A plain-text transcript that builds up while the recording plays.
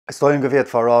Stoilm go bhéad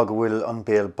farrá go bhfuil an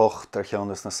Béal Bocht ar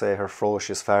cheannas na sé ar frois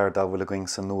is fearr dá bhfuil a going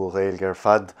san nua Gaeilge ar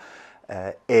fad.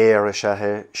 Éar a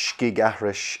sethe scig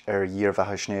ahris ar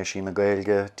dírbheithe snéisí na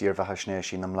Gaeilge, dírbheithe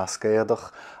snéisí na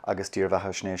mlascéadach agus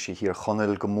dírbheithe snéisí hir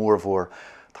chonil go mórmhór.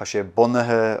 Tá sé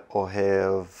bunathe ó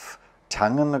thaobh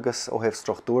teangan agus ó thaobh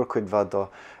struchtúr chuid bhada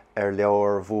ar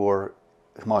leabhar mhór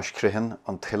más cruithin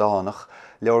an Tileánach.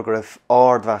 Leabhar go raibh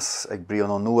ardmheas ag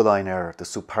Brian Ó Nualláin the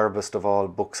superbest of all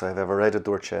books I've ever read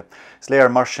dúirte. Is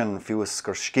léir mar sin fiús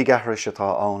gur scigaithris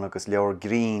atá ann agus leabhar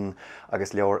grín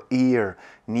agus leabhar ír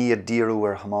ní a díriú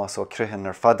ar Hamas ó cruithin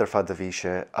ar fad a bhí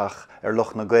sé ach ar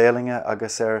lucht na Gaelinge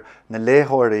agus ar na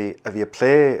léthirí a bhí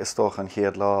lé is tóch an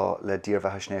chéad lá le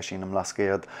dírbheithe snéisí na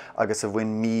mlascéad agus a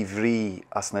bhain míomhrí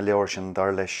as na leabhar sin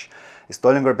dar leis. Is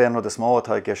dóilm gur ben rud is mó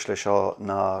atá gceist le seo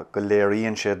na go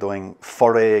léiríonn sé doing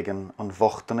foréigen an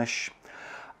bhochtanis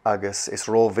agus is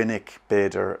rómhinnic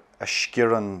beidir a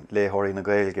sciran léthirí na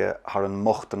Gaeilge ar an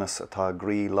mochtanas atá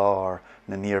grí lár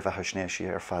na níorbheithe snéisí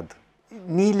ar fad.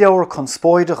 Ní leabhar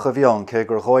conspóideach a bhí an cé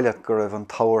gur gháileach gur raibh an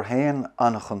tábhair féin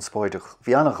annach conspóideach.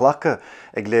 Bhí annach leacha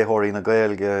ag léthirí na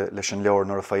Gaeilge leis an leabhar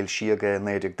nuair a fáil siaga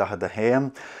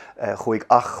 1941 chuig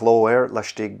 8 chlóir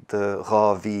leistigh de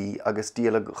 2000 agus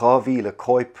díal 2000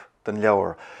 coip den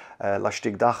leabhar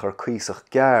leistigh dachar cuiseach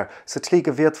gearr. Sa tlí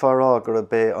go bhéad farrá gur a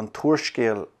bé an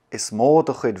tuairscéal is mód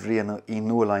a chuid Brian Ó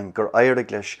Nualláin gur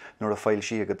éirigh leis nuair a fáil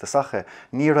siaga de sacha.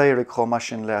 Ní éirigh chomh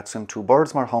sin le sim two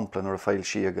birds mar hampla nuair a fáil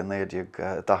siaga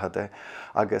 1910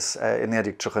 agus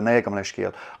 1939 am leis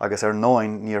céal agus ar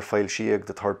 9 níor fáil siag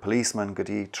de third policeman go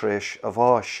dtí tréis a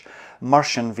bháis. Mar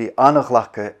sin bhí annach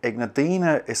leacha ag na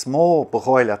daoine is mó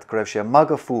bogháileat go raibh sé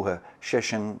maga fuatha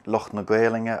seisean lucht na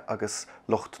Gaelinge agus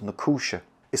lucht na cúise.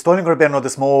 Is dóilm gur ben rud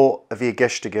is mó a bhí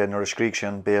geistige nuair a scríobh sé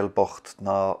An Béal Bocht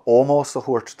na ómós a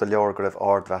thuairt de leabhar go raibh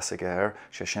ardmheas aige air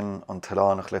sé sin an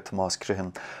Tileánach le Tomás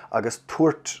cruithin agus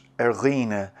tuairt ar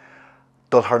dhaoine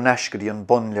dul th neis go dtí an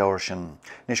bun leabhar sin.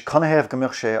 Nis canahéamh go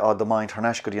mbeadh sé á do maint th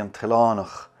neis go dtí an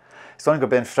Tileánach. Is dóilm gur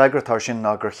ben freagratar sin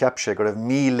ná gur cheap sé go raibh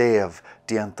míléamh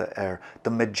dianta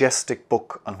the majestic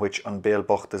book on which An Béal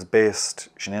Bocht is based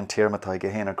sin an tíormatá go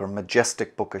héana gur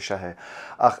majestic book a sethe.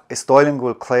 Ach is dóilm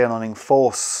go bhfuil cléan aning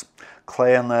fós,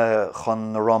 cléan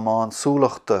chun na Román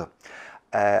súlachta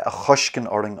a choscin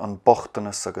oring an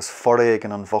bochtanas agus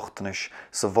foréigen an bhochtanis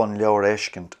sa bhun leabhar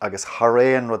éiscint agus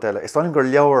tharéan rud eile. Is dóilm gur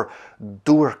leabhar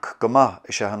dúrc go maith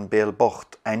is sé An Béal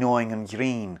Bocht ainneoing an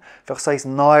ghrín. Bheadh sais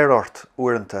náirart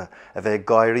uaireanta a bheith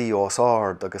gairí os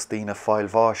ard agus daoine fáil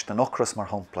bháis den ochras mar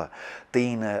hampla.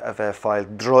 Daoine a bheith fáil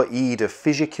droíde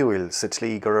fisiciúil sa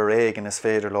tlí gur a réigen is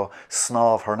féidir le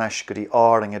snámh th neis go dtí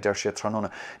áring a deir sé tránna.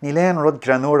 Ní léon rud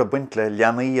granúir a buint le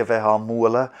leanaí a bheith á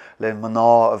múla, le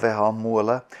mná a bheith á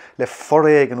múla, le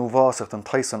foréigen uhásacht an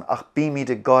taisan ach bíimi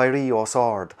de gairí os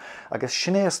ard. Agus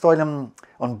sinné is dóilm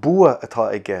an bua atá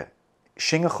aige.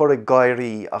 Sin a chur ag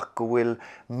gairí ach go bhfuil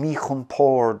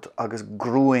míchumpóard agus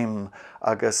grúim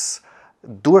agus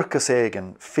dúrchas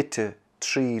éigen fitte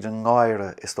tríd an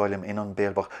gáire is dóilm in An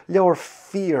Béal Bocht. Leabhar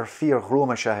fíor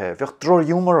ghrúma sethe, bheadh dror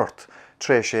dúmarart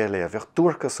tréis é le, bheadh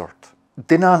dúrchas ort.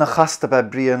 Duine na chasta be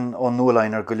Brian Ó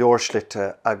Nualláin ar go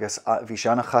leorslite agus bhí sé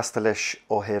anna chasta leis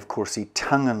ó thaobh cuasaí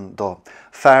teangan dó.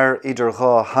 Fearr idir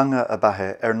dhá hanga a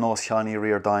bethe ar nós cheannaí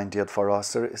Riarthóir diaad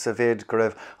Foras is a bhéad go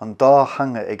raibh an dá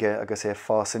hanga aige agus é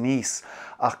fás a níos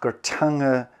ach gur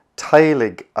teanga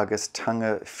teilig agus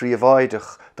teanga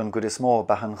phríomháideach don gud is mó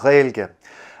be an Gaeilge.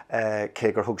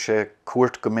 Cé gur thug sé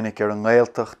cuairt go minic ar an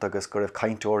Gaeltacht agus gur raibh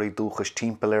cainteoirí dúchas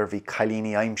timpeall ar bhí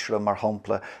cailíní aimsire mar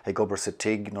hampla ag obair sa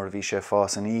tig nuair bhí sé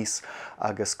fás a níos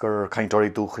agus gur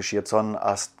cainteoirí dúchas iad son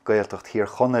as Gaeltacht hir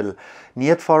chonil.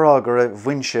 Níiad farrá gur raibh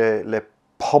bhain sé le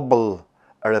pobal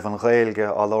ar raibh an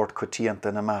Gaeilge á labhairt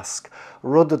coitianta na measc.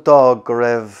 Rud a dá go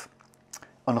raibh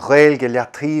an Gaeilge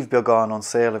leathríomh beagán an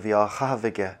saola bhí á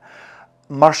chahabhaige.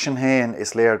 Mar sin héin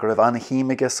is léir go raibh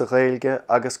anahíimiige sa Gaeilge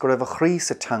agus go raibh a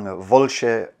chrís a teanga bhfuil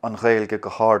sé an Gaeilge go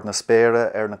háard na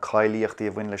spéire ar na cailíochtaí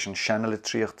a bhain leis an seanala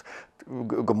tríocht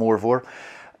go mórmhór.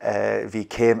 Bhí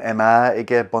céim MA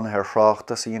ige bunathe ar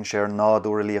thráchtas íon sé ar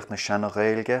nádúr a líocht na seanna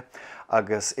Gaeilge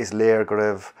agus is léir go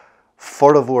raibh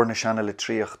foramhór na seanala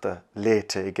tríochta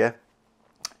léite ige.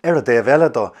 Ar a déobh eile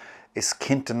dó is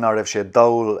cinnte ná raibh sé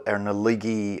dul ar na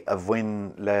ligaí a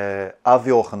bhain le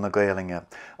abheochan na Gaelinge,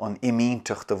 an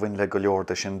imíntacht a bhain le go leor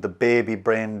sin, the baby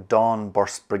brain dawn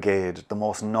burst brigade, the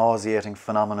most nauseating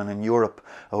phenomenon in Europe,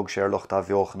 a thug sé ar lucht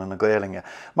abheochan na Gaelinge.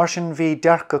 Mar sin bhí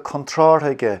dearcha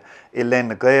contráthaige i len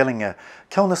na Gaelinge.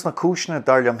 Ceannas na cúisina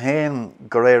darlam héin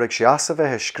gur éirigh sé as a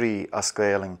bheithe scrí as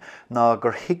Gaeling, ná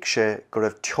gur thuig sé go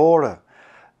raibh teora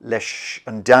leis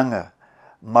an deanga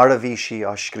mar a bhí sí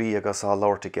á scrí agus á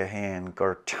láirrtaigh héin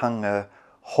gur teanga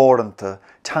thoranta,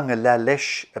 teanga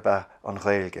leis a bheith an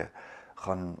Gaeilge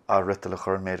chun á rital a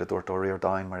chur méad a dúirt ó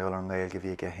Riordáin mar eol an Gaeilge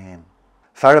bhí go héin.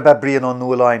 Fear a bheith Brian Ó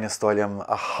Nualláin is stáilm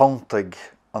a thaontaigh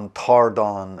an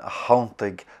tardáin, a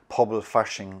thaontaigh pobl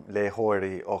farsing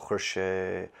léthóirí ó chuir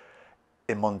sé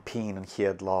I mun pín an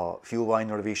chéad lá. Fiúhhain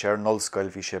nuair a bhí sé ar nolscoil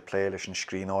bhí sé plé leis an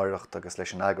scríbhneoireacht agus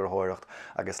leis an eagarthóireacht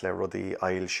agus le rudaí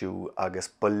ailsiú agus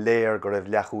ba léir go raibh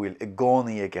leathúil I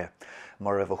gcónaí aige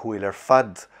mar raibh a thuil ar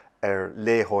fad ar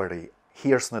léthóirí.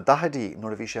 Hírs na dahadaí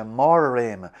nuair a bhí sé mar a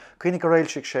réime. Cuoinnig gur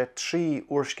ailsigh sé 3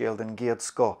 uairscéal den géad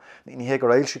sco. Ní hé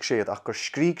gur ailsigh séad ach gur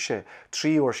scríg sé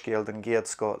 3 uairscéal den géad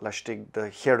sco leistigh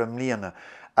de chearm líana.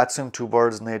 Atsum 2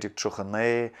 birds néideag trucha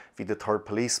né, hí de third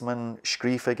policeman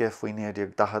scríomhaige faoi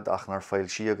néideag dahad ach nar fáil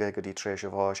siaga go dtí tréis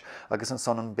a bháis agus an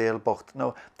son An Béal Bocht.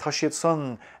 No, tá siad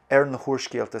son ar na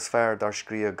thuairscéalt is fearr dar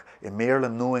scríobh I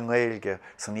méle nuair Gaeilge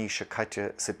san níos se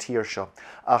caite sa tír seo.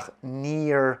 Ach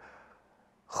níor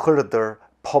chuiridar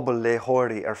pobl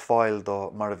léthóirí ar fáil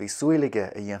dó mar a bhí súilige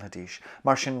a dhéanadís.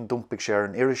 Mar sin dumpaigh sé ar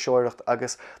an iriseoireacht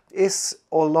agus is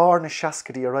ó lár na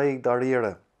seacadí a raigh dar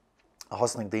riire. A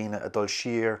thosnaigh daoine a dul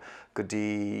siar go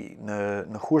dtí na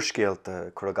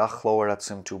thuairscéalte chur a Chlár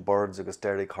atsum 2 birds agus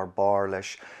deirigh th bar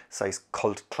leis sais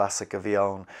cult classic a bhí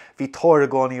ann. Bhí tóir a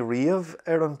gánaí riamh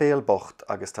ar an Béal Bocht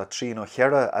agus tá trí nó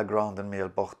chearra a grán den Béal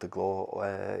Bocht a gló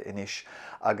inis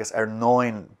agus ar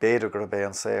 9 béidir gur bé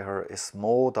an séthir is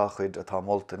mó dá chuid atá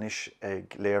molta inis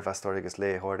ag léirmheastóir agus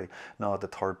léthóirí ná de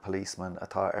third policeman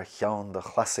atá ar cheann de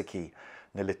chlasicií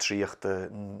na litríochta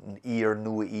ír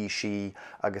nua í sí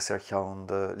agus ar cheann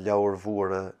de leabhar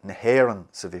mhuara na héireann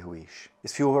sa bhíhuaís.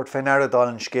 Is fiúthirt féin airad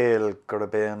an scéal gur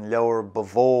bé an leabhar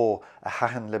bhó a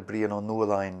thaithin le Brian Ó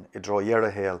Nualláin I dro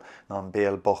dhearthahéal ná An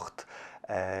Béal Bocht.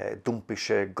 Dumpaigh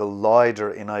sé go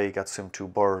láidir in aghaidh atsum 2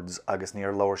 birds agus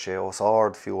níor labhair sé os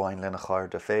ard fiúhhain lena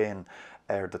chairde féin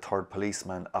ar de third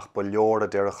policeman ach ba leor a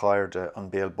deir a chairde An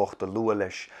Béal Bocht a lua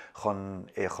leis chun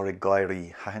chur I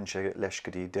gairí thaithin sé leis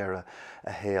go dtí deire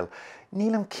a héal.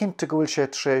 Nílam cinnte go bhfuil sé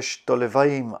tréis do le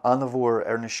bhaim anna bhór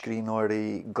ar na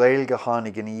scríbhneoirí Gaeilge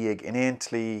tháinig in íag in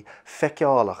éontlí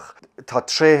feiceálach. Tá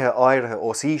tréthe áirithe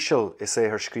os íseal is é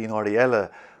ar scríbhneoirí eile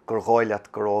gur gáileat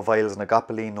gur ó Myles na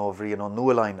gCopaleen ó Brian Ó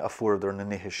Nualláin a fuaidir na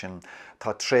nithe sin.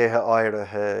 Tá tréthe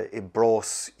áirithe I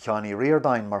brós cheannaí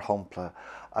Riordáin mar shompla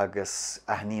agus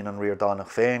a hníonn an Riordánach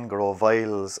féin gur ó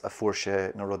Myles a fuair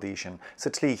sé na rudaí sin. Sa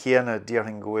tlí chéanna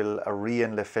díorthain go bhfuil a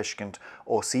rian le feiscint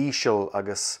os íseal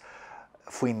agus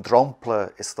faoin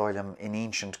drompla is stáilm in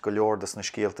ancient go leordas na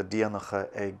scéalta déanacha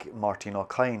ag Martin Ó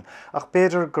Cain. Ach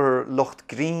beidir gur lucht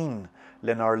grín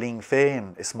lenar lín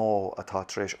féin is mó atá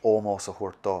tréis ómós a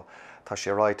thuairt dó. Tá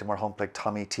sé ráite mar shompla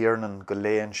Tommy Tiernan go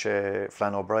léann sé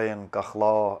Flann O'Brien gach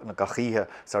lá na gachíthe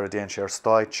sa a déann sé ar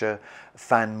stáitse,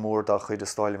 fan mór dá chuid a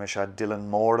stáilm sé Dylan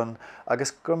Moran,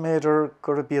 agus gur méidir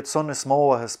gur a bíad son is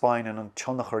mó a Spáinin an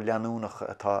tionachar leanúnach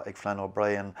atá ag Flann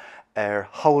O'Brien ar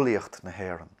haolaíocht na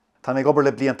héireann. Tá mé obair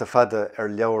le blianta fada ar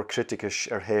leabhar criticus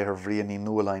ar héir Brian Ó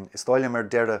Nualláin. Is stáilm ar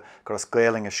deire gur as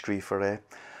Gaeling a scríomhar é.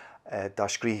 Dá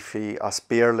scríofaí as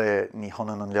béarla ní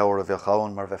honan an leabhar a bheith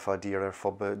chaáin mar bheith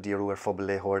díorú ar phobal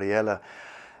léthóirí eile.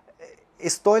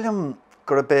 Is stáilm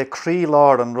gur a bé crí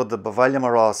lár an rud a bhhailm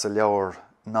arás a leabhar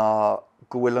ná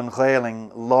go bhfuil an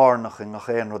Gaeling lárnach in nach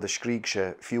éon rud a scríg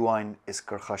sé fiúhhain is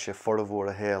gur cha sé formhór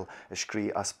a héal a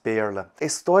scrí as béarla.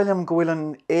 Is stáilm go bhfuil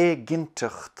an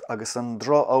ginteacht agus an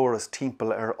dro áras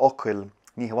timpeall ar ocail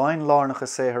ní bhhain lárnach a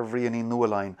séthir Brian Ó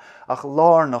Nualláin ach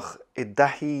lárnach I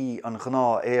dtaithí an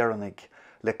gná éannig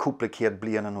le cúpla céad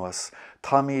bliana anuas.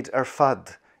 Táimid ar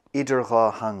fad idir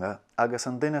dhá hanga agus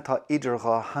an duine tá idir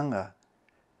dhá hanga.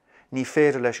 Ní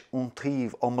féidir leis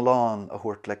úntaobh omláin a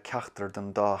thuairt le ceachtar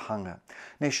den dá hanga.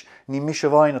 Nis ní mis a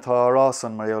bhain atá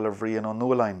arásan mar eol ar Brian Ó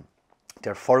Nualláin.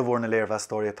 Der formhór na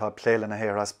léirmheastóirí atá pléile na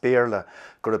héir as béarla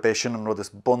gur a bé sin an rud is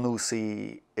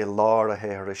bunúsaí I lár a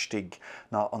héir a stig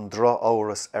ná an dro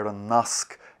áras ar an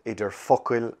nasc idir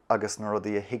focail agus na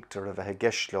rudaí a hiictar a bheith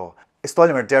geisleo. Is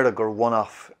stáilm ar deire gur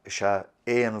one-off is sé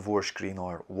éon bhuair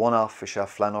scríbhneoir. One-off is sé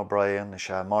Flann O'Brien, is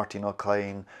sé Martin Ó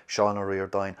Cain, Seán Ó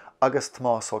Riordáin agus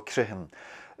Tomás Ó Crichim.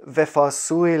 Bheith fá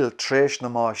súil tréis na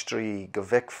máistrí go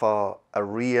bheicfá a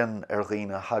rian ar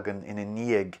ghaoine hagan ina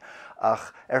níag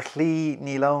ach ar chlí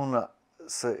ní lán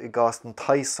I gás an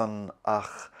Tyson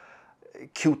ach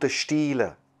ciúta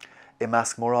stíle I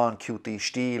measc mórán ciútaí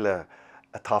stíle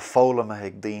atá fólamthe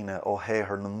ag daoine ó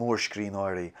héithir na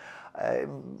mórscríbhneoirí.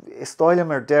 Is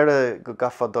stáilm ar deire go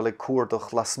gafa dul ag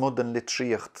cuardach lasmud an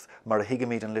litríocht mar a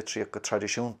hiigeméid an litríocht go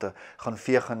tradiisiúnta chun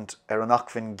fiachant ar an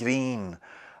acmhainn grín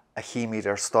a chiimiid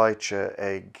staite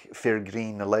ag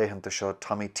firgrín na leihananta seo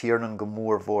tá mí tíornan go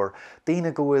mór mhór.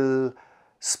 Daoine go bhfuil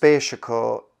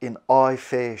spéisiacha in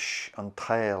áiféis an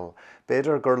tail.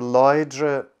 Beidir gur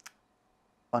láidre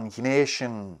an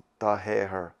gnééisin dá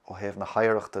héair ó héamh na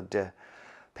haireachta de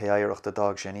pe éireachta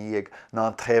dag sin íag ná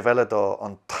an taobhile dá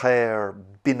an tair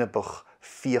binebach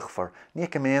fíochmhar. Ní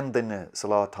go méon duine sa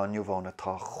lá taniuhhána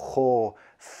tá cho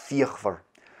fíochmhar,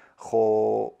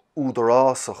 cho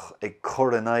údarásach ag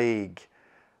chorannaig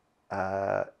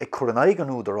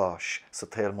an údarás sa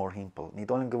tail mór himpeall. Ní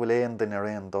dónn go bhfuil éon duine ar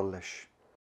éon dul leis.